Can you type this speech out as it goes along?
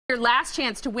Your last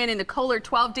chance to win in the Kohler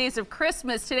 12 Days of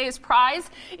Christmas. Today's prize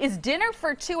is dinner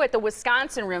for two at the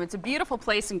Wisconsin Room. It's a beautiful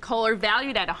place in Kohler,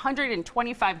 valued at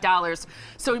 $125.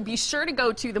 So be sure to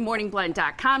go to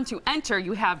themorningblend.com to enter.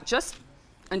 You have just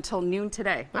until noon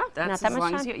today. Oh, that's not that as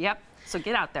long much as you. time. Yep. So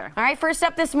get out there. All right, first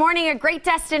up this morning, a great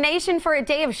destination for a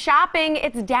day of shopping.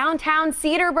 It's downtown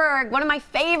Cedarburg, one of my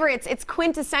favorites. It's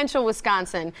quintessential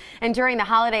Wisconsin. And during the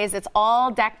holidays, it's all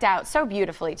decked out so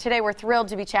beautifully. Today, we're thrilled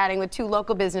to be chatting with two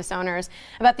local business owners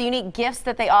about the unique gifts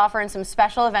that they offer and some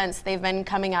special events they've been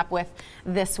coming up with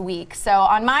this week. So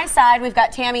on my side, we've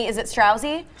got Tammy, is it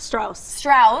Straussy?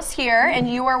 Strauss here,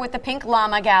 and you are with the Pink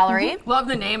Llama Gallery. Love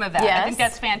the name of that. Yes. I think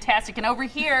that's fantastic. And over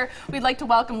here, we'd like to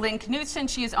welcome Lynn Knutson.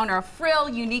 She is owner of Frill,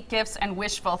 Unique Gifts, and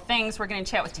Wishful Things. We're going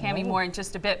to chat with Tammy more in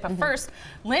just a bit. But first,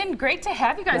 Lynn, great to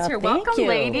have you guys here. Welcome,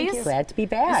 ladies. Glad to be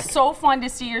back. It's so fun to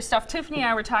see your stuff. Tiffany and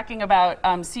I were talking about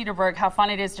Cedarburg, how fun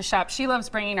it is to shop. She loves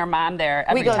bringing her mom there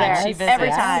every time she visits. Every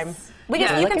time.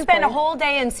 Because you can spend a whole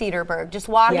day in Cedarburg, just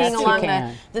walking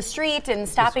along the street and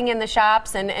stopping in the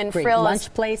shops and great Frill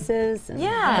lunch places and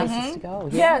places to go.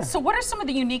 Yeah. So what are some of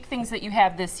the unique things that you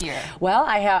have this year? Well,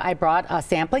 I brought a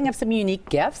sampling of some unique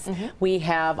gifts. We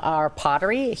have our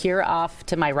pottery here off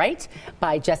to my right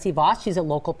by Jessie Voss. She's a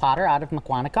local potter out of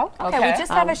McWanaco. Okay, we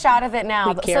just have a shot of it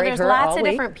now. So there's lots of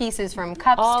different pieces, from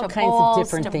cups all to kinds bowls of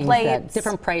different to things, plates.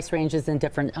 different price ranges and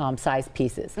different size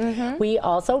pieces. We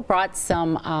also brought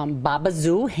some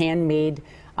Babazoo handmade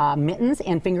mittens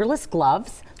and fingerless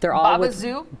gloves. They're all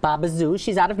Babazoo.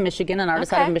 She's out of Michigan, an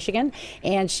artist out of Michigan,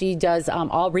 and she does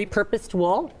all repurposed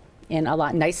wool. And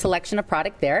a nice selection of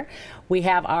product there. We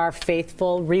have our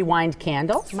faithful Rewined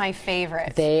Candles. My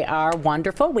favorite. They are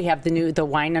wonderful. We have the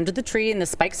wine under the tree and the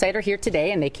spike cider here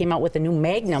today, and they came out with a new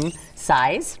Magnum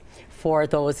size for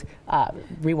those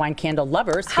Rewined Candle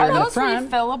lovers here in the front. Are those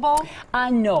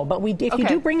refillable? No, but if you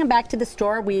do bring them back to the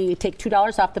store, we take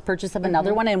 $2 off the purchase of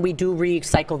another one, and we do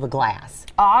recycle the glass.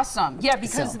 Awesome. Yeah,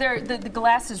 because the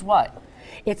glass is what?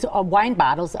 It's wine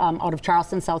bottles out of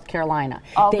Charleston, South Carolina.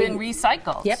 All been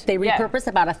recycled. Yep, they repurpose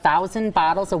about 1,000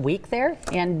 bottles a week there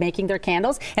and making their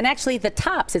candles. And actually the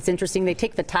tops, it's interesting, they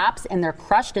take the tops and they're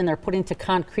crushed and they're put into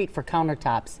concrete for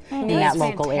countertops in that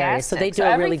local area. So they do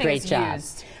a really great job.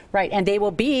 Right, and they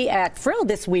will be at Frill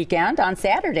this weekend on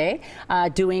Saturday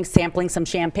sampling some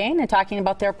champagne and talking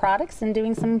about their products and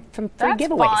doing some free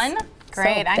giveaways. Fun.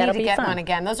 Great, I need to get one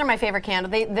again. Those are my favorite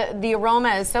candles. The aroma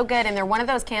is so good, and they're one of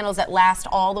those candles that last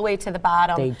all the way to the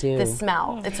bottom. They do. The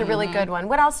smell. It's a really good one.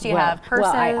 What else do you have?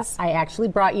 Purses? Well, I actually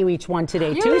brought you each one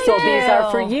today, too, so these are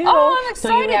for you. Oh, I'm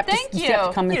excited. So you have Thank you. You have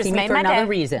to come and see me for another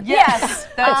reason. Yes,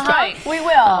 that's right. We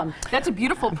will. That's a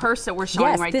beautiful purse that we're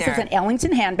showing right there. Yes, this is an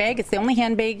Ellington handbag. It's the only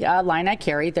handbag line I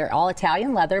carry. They're all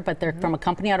Italian leather, but they're from a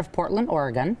company out of Portland,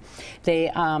 Oregon.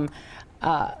 They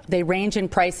range in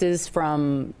prices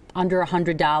from under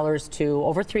 $100 to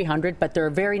over $300, but they're a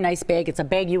very nice bag. It's a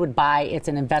bag you would buy. It's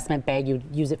an investment bag. You'd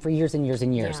use it for years and years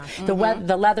and years. Yeah.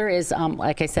 The leather is,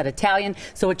 like I said, Italian,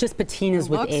 so it just patinas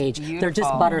with age. Beautiful. They're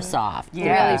just butter soft.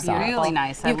 Yeah, really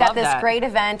nice. You've got this great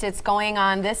event. It's going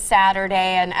on this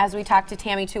Saturday, and as we talk to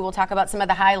Tammy too, we'll talk about some of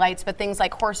the highlights, but things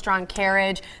like horse-drawn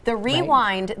carriage, the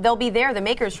Rewind, they'll be there, the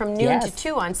makers, from noon to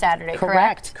 2 on Saturday,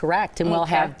 correct? Correct. And we'll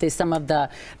have some of the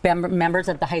members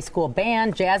of the high school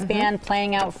band, jazz band,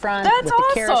 playing out front with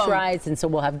the carriage rides, and so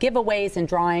we'll have giveaways and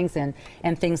drawings and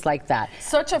things like that.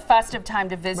 Such a festive time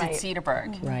to visit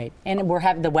Cedarburg. Right, and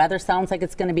the weather sounds like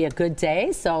it's going to be a good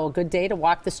day, so a good day to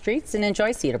walk the streets and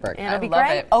enjoy Cedarburg. It'll be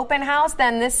great. Open house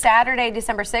then this Saturday,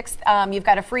 December 6th. You've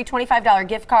got a free $25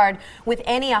 gift card with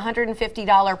any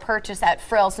 $150 purchase at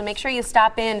Frill, so make sure you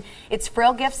stop in. It's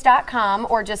frillgifts.com,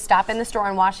 or just stop in the store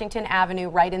on Washington Avenue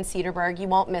right in Cedarburg. You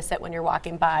won't miss it when you're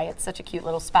walking by. It's such a cute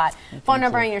little spot. Phone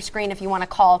number on your screen if you want to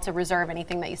call to reserve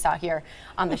anything that you saw here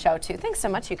on the show too. Thanks so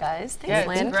much, you guys. Thanks,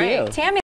 Lynn. Thank you. Tammy.